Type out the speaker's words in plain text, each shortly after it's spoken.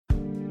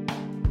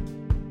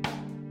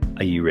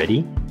Are you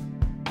ready?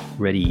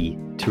 Ready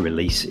to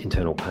release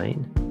internal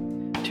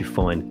pain? To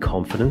find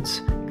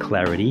confidence,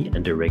 clarity,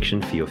 and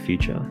direction for your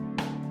future?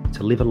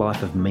 To live a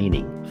life of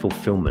meaning,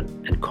 fulfillment,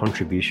 and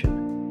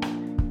contribution?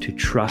 To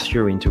trust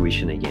your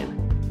intuition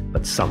again,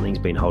 but something's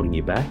been holding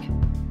you back?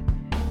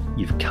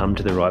 You've come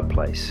to the right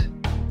place.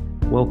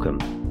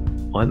 Welcome.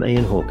 I'm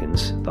Ian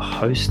Hawkins, the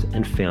host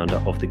and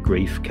founder of the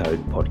Grief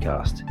Code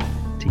podcast.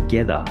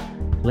 Together,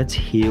 let's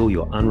heal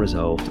your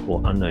unresolved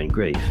or unknown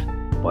grief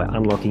by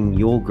unlocking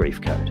your grief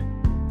code.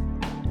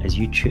 As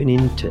you tune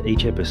in to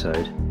each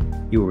episode,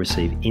 you will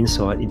receive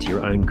insight into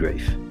your own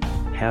grief,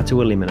 how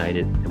to eliminate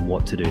it, and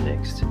what to do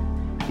next.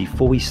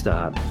 Before we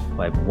start,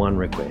 I have one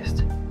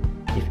request.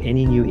 If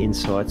any new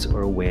insights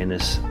or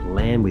awareness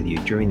land with you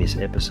during this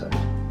episode,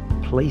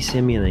 please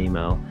send me an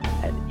email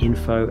at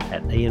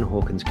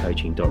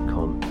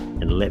info@ianhawkinscoaching.com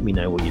and let me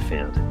know what you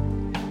found.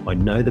 I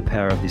know the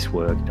power of this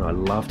work and I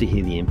love to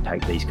hear the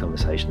impact these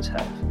conversations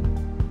have.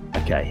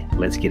 Okay,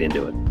 let's get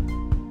into it.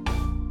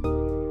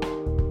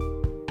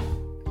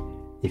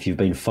 If you've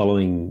been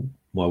following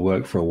my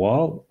work for a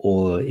while,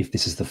 or if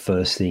this is the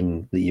first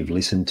thing that you've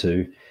listened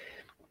to,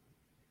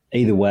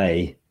 either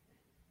way,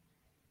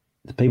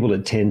 the people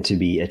that tend to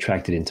be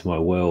attracted into my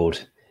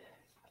world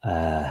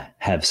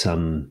have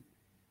some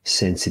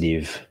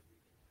sensitive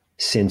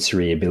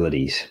sensory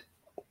abilities.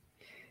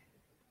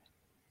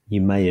 You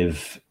may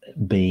have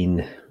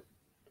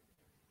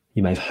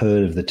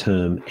heard of the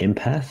term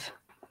empath.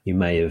 You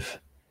may have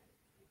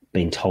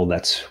been told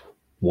that's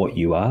what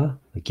you are,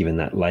 given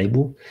that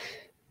label.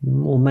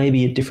 Or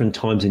maybe at different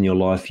times in your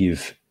life,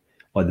 you've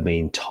either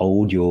been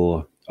told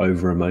you're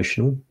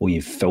over-emotional, or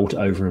you've felt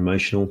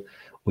over-emotional,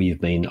 or you've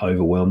been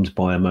overwhelmed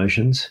by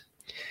emotions.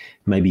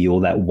 Maybe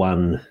you're that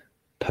one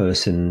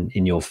person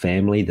in your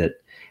family that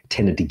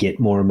tended to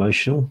get more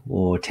emotional,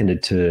 or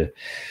tended to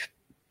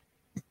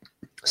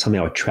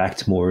somehow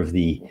attract more of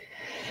the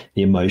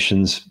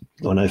emotions.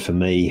 I know for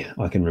me,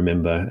 I can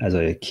remember as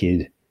a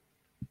kid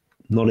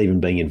not even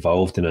being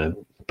involved in a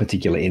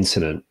particular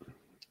incident,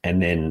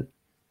 and then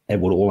it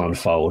would all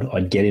unfold.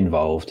 I'd get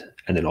involved,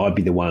 and then I'd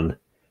be the one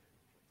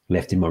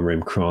left in my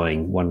room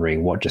crying,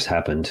 wondering what just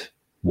happened.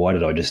 Why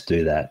did I just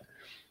do that?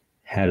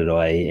 How did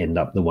I end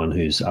up the one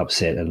who's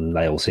upset and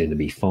they all seem to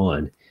be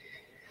fine?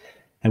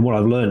 And what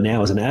I've learned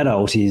now as an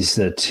adult is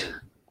that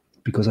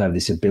because I have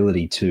this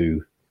ability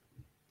to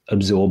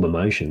absorb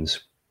emotions,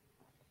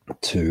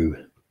 to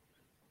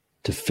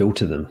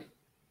filter them,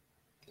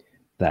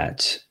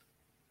 that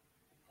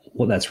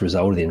what that's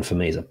resulted in for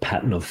me is a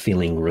pattern of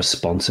feeling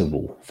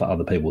responsible for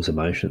other people's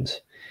emotions.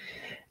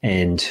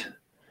 And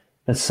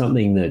that's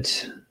something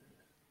that,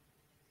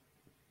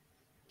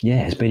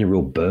 has been a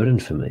real burden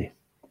for me.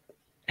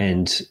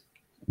 And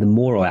the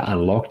more I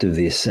unlocked of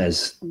this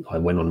as I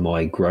went on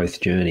my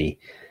growth journey,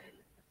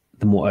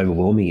 the more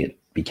overwhelming it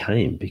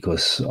became,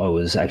 because I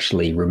was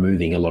actually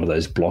removing a lot of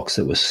those blocks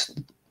that was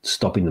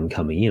stopping them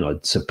coming in.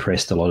 I'd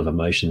suppressed a lot of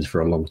emotions for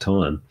a long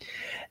time,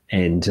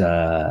 and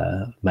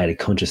made a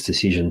conscious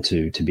decision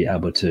to be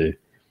able to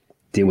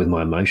deal with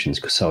my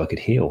emotions so I could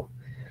heal.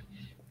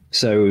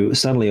 So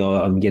suddenly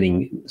I'm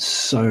getting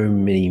so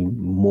many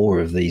more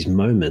of these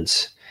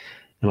moments,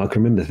 and I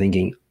can remember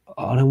thinking,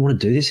 I don't want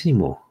to do this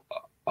anymore.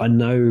 I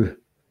know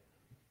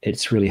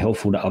it's really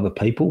helpful to other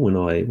people when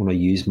I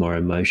use my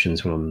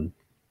emotions when I'm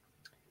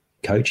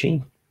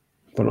coaching,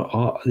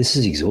 but this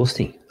is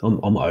exhausting.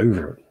 I'm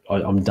over it.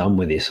 I'm done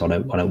with this. I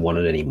don't want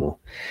it anymore.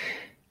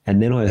 And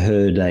then I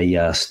heard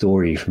a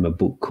story from a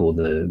book called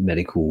The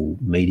Medical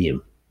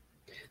Medium.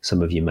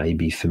 Some of you may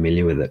be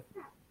familiar with it.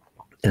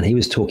 And he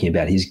was talking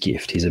about his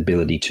gift, his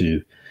ability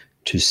to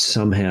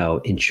somehow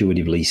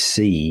intuitively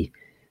see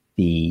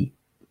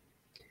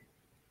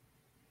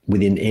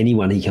within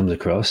anyone he comes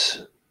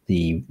across,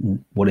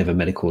 whatever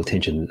medical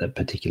attention that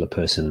particular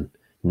person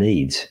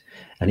needs.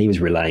 And he was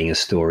relaying a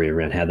story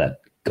around how that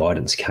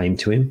guidance came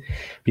to him.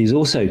 But he's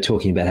also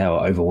talking about how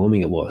overwhelming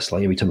it was.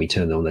 Like every time he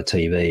turned on the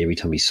TV, every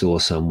time he saw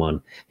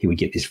someone, he would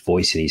get this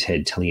voice in his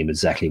head telling him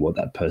exactly what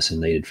that person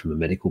needed from a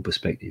medical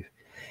perspective.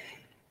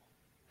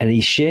 And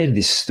he shared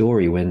this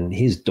story when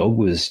his dog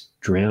was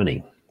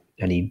drowning,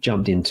 and he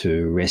jumped in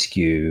to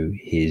rescue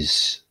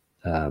his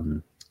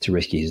dog.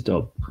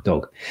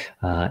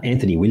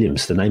 Anthony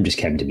Williams, the name just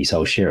came to me, so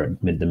I'll share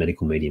it. The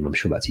Medical Medium, I'm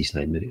sure that's his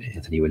name,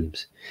 Anthony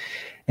Williams.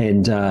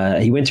 And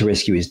he went to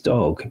rescue his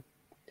dog,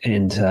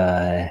 and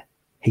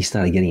he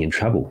started getting in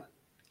trouble.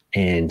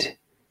 And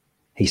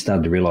he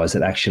started to realize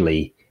that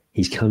actually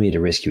he's come here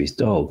to rescue his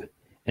dog,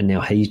 and now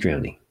he's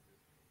drowning.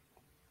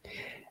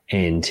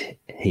 And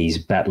he's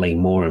battling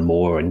more and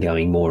more and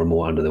going more and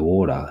more under the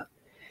water.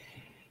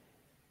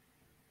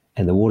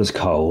 And the water's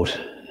cold,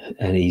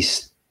 and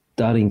he's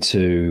starting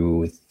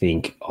to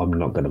think, I'm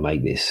not going to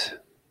make this.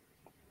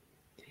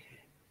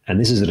 And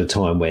this is at a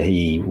time where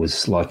he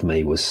was, like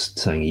me, was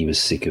saying he was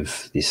sick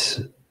of this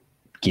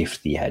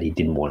gift he had. He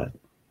didn't want it.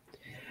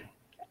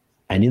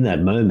 And in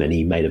that moment,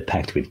 he made a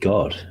pact with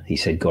God. He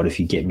said, God, if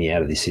you get me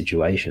out of this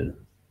situation,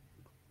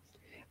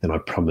 then I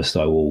promised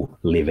I will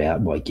live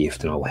out my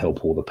gift and I will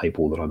help all the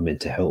people that I'm meant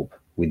to help.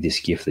 with this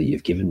gift that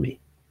you've given me?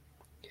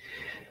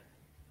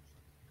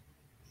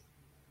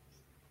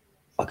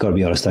 I've got to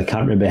be honest, I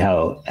can't remember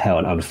how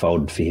it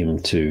unfolded for him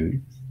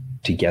to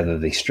gather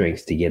the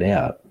strength to get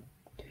out.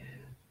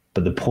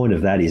 But the point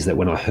of that is that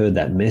when I heard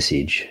that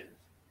message,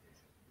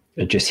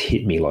 it just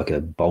hit me like a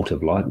bolt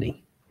of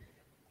lightning.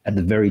 At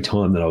the very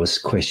time that I was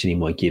questioning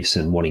my gifts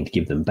and wanting to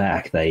give them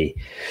back, the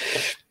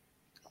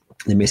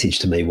message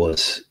to me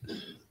was,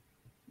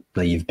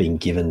 no, you've been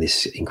given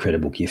this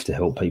incredible gift to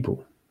help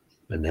people,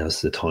 and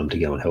now's the time to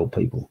go and help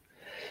people.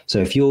 So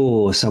if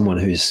you're someone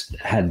who's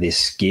had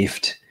this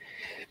gift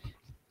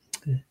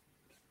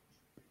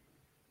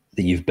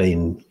that you've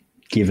been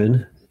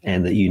given,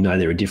 and that you know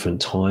there are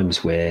different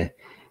times where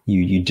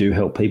you do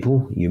help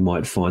people, you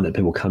might find that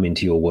people come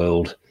into your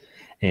world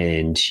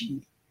and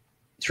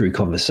through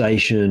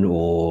conversation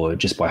or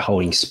just by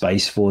holding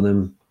space for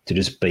them, to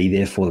just be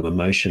there for them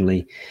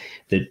emotionally,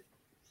 that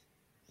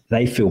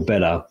they feel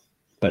better,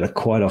 but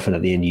quite often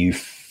at the end you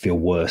feel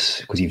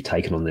worse because you've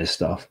taken on their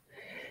stuff.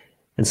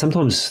 And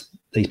sometimes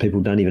these people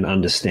don't even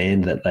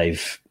understand that they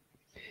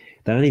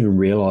don't even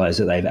realize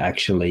that they've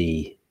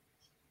actually,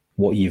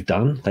 what you've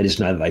done, they just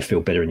know that they feel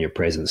better in your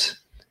presence.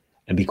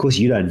 And because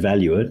you don't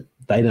value it,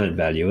 they don't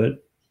value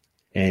it.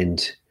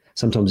 And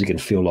sometimes it can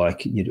feel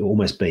like you're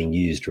almost being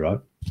used, right?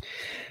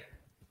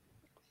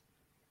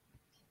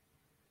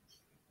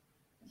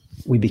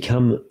 We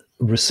become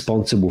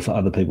responsible for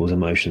other people's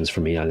emotions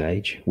from a young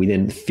age. We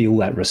then feel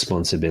that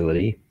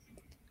responsibility,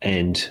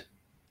 and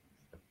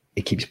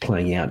it keeps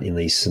playing out in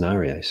these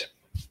scenarios.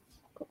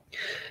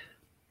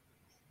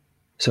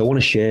 So I want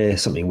to share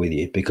something with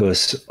you,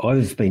 because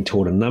I've been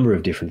taught a number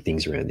of different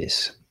things around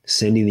this.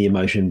 Sending the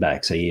emotion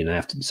back so you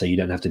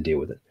don't have to deal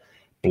with it.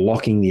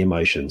 Blocking the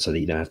emotion so that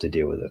you don't have to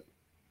deal with it.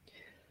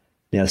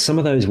 Now, some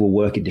of those will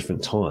work at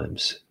different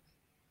times.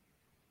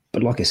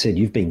 But like I said,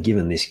 you've been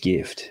given this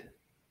gift.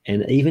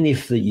 And even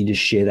if you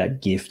just share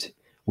that gift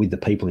with the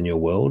people in your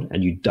world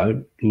and you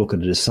don't look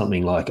at it as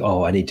something like,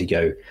 oh, I need to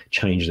go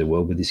change the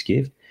world with this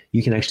gift,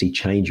 you can actually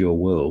change your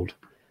world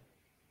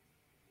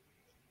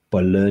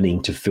by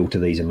learning to filter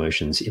these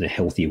emotions in a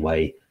healthy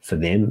way for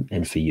them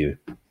and for you.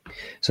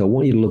 So I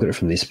want you to look at it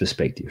from this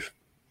perspective.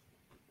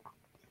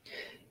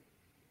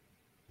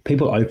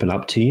 People open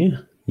up to you.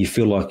 You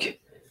feel like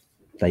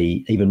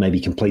they, even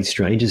maybe complete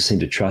strangers, seem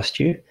to trust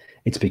you.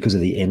 It's because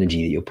of the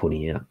energy that you're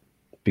putting out,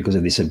 because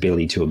of this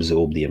ability to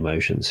absorb the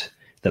emotions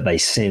that they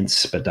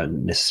sense but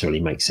don't necessarily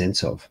make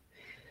sense of.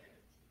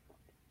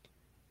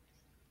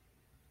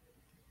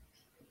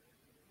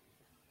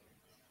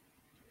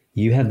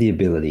 You have the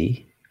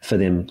ability for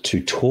them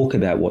to talk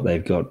about what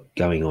they've got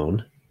going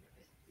on,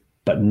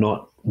 but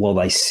not while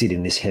they sit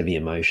in this heavy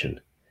emotion.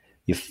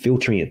 You're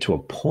filtering it to a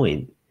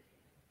point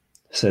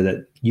so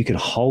that you can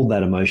hold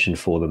that emotion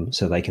for them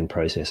so they can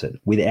process it.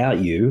 Without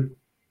you,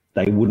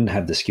 they wouldn't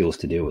have the skills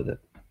to deal with it.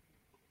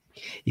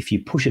 If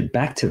you push it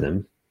back to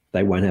them,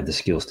 they won't have the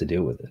skills to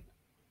deal with it,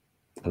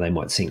 and they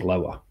might sink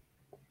lower.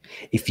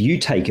 If you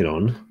take it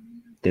on,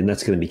 then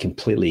that's going to be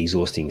completely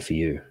exhausting for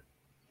you.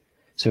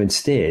 So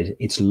instead,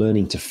 it's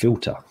learning to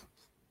filter.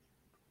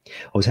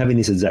 I was having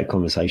this exact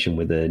conversation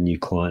with a new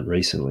client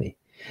recently,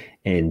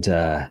 and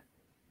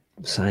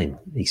same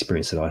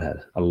experience that I'd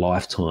had, a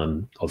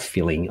lifetime of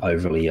feeling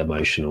overly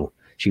emotional.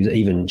 She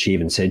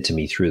even said to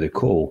me through the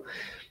call,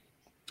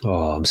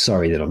 oh, I'm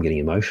sorry that I'm getting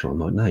emotional. I'm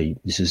like, no,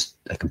 this is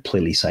a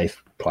completely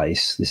safe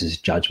place. This is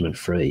judgment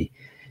free.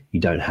 You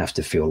don't have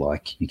to feel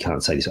like you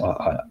can't say this.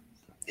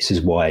 This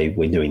is why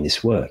we're doing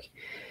this work.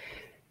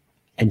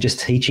 And just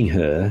teaching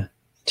her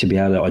to be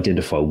able to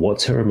identify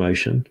what's her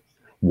emotion,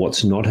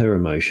 what's not her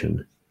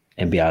emotion,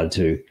 and be able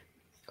to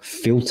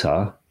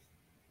filter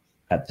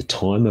at the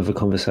time of a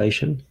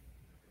conversation,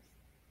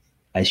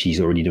 as she's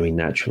already doing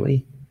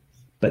naturally,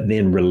 but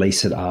then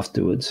release it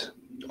afterwards.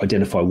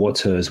 Identify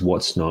what's hers,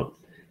 what's not.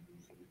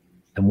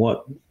 And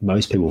what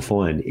most people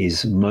find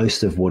is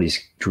most of what is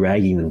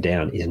dragging them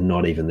down is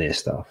not even their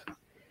stuff.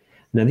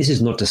 Now, this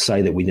is not to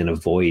say that we then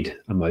avoid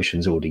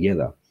emotions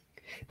altogether,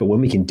 but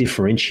when we can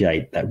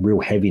differentiate that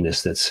real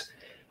heaviness that's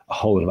a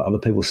whole lot of other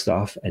people's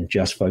stuff and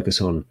just focus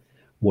on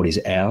what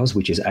is ours,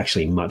 which is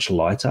actually much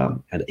lighter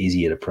and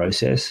easier to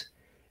process,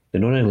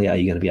 then not only are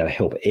you going to be able to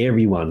help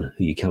everyone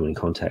who you come in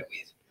contact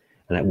with,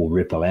 and that will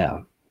ripple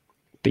out,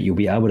 but you'll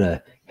be able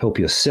to help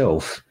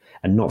yourself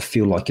and not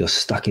feel like you're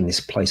stuck in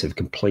this place of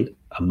complete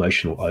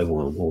emotional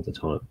overwhelm all the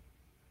time.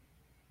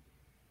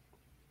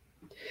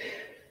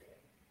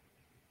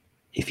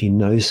 If you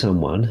know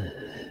someone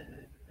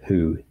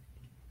who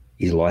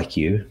is like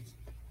you,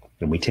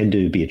 and we tend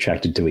to be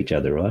attracted to each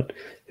other, right?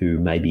 Who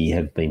maybe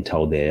have been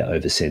told they're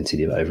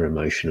oversensitive,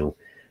 over-emotional,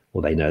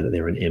 or they know that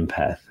they're an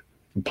empath,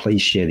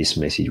 please share this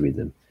message with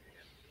them.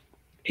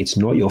 It's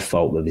not your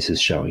fault that this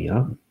is showing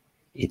up.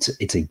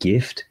 It's a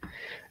gift,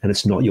 and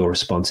it's not your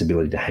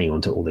responsibility to hang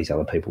on to all these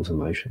other people's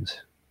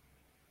emotions.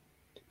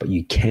 But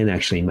you can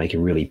actually make a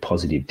really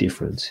positive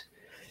difference.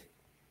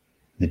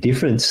 The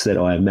difference that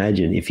I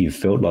imagine, if you've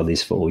felt like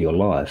this for all your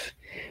life,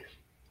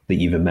 that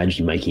you've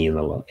imagined making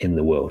in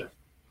the world,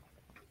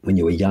 when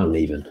you were young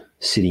even.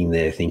 sitting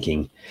there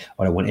thinking,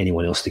 I don't want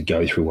anyone else to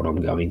go through what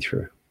I'm going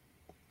through.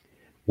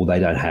 Well, they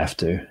don't have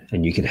to,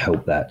 and you can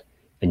help that,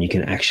 and you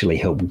can actually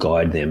help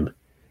guide them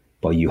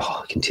by you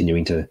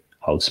continuing to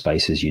hold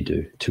space as you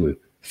do to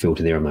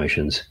filter their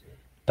emotions,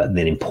 but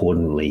then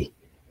importantly,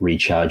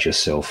 recharge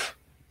yourself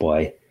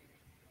by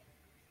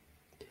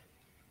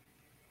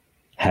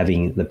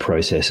having the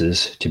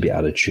processes to be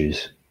able to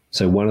choose.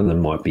 So one of them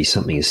might be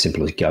something as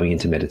simple as going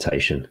into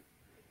meditation,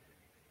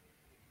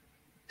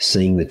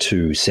 seeing the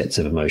two sets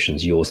of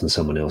emotions, yours and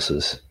someone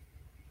else's,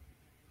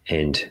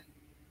 and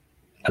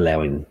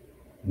allowing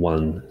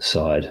one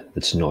side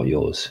that's not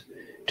yours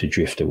to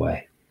drift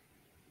away.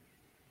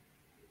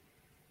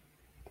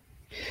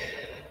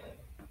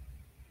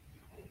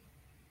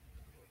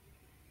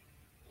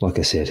 Like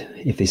I said,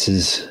 if this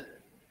is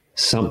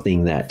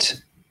something that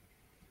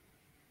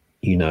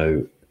you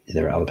know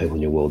there are other people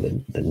in your world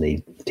that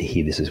need to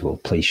hear this as well,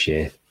 please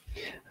share.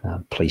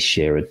 Please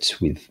share it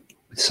with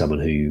someone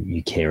who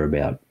you care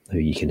about, who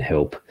you can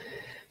help,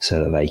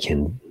 so that they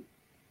can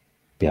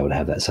be able to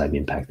have that same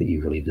impact that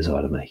you really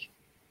desire to make.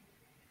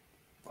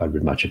 I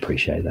would much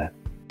appreciate that.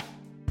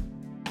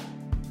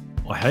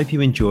 I hope you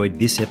enjoyed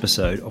this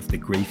episode of the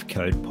Grief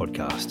Code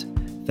podcast.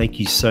 Thank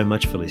you so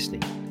much for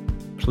listening.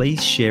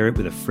 Please share it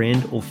with a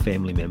friend or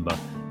family member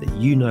that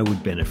you know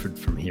would benefit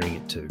from hearing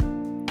it too.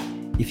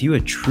 If you are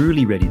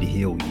truly ready to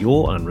heal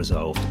your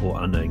unresolved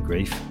or unknown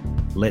grief,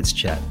 let's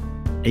chat.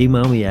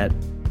 Email me at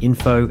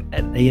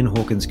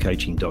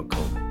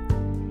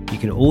info@ianhawkinscoaching.com. You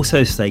can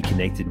also stay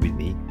connected with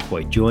me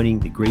by joining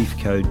the Grief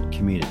Code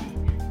community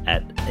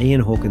at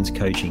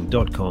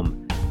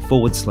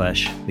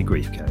ianhawkinscoaching.com/the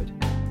Grief Code.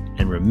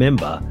 And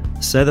remember,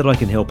 so that I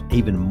can help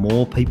even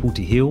more people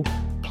to heal,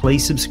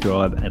 please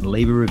subscribe and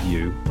leave a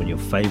review on your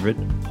favorite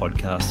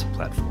podcast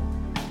platform.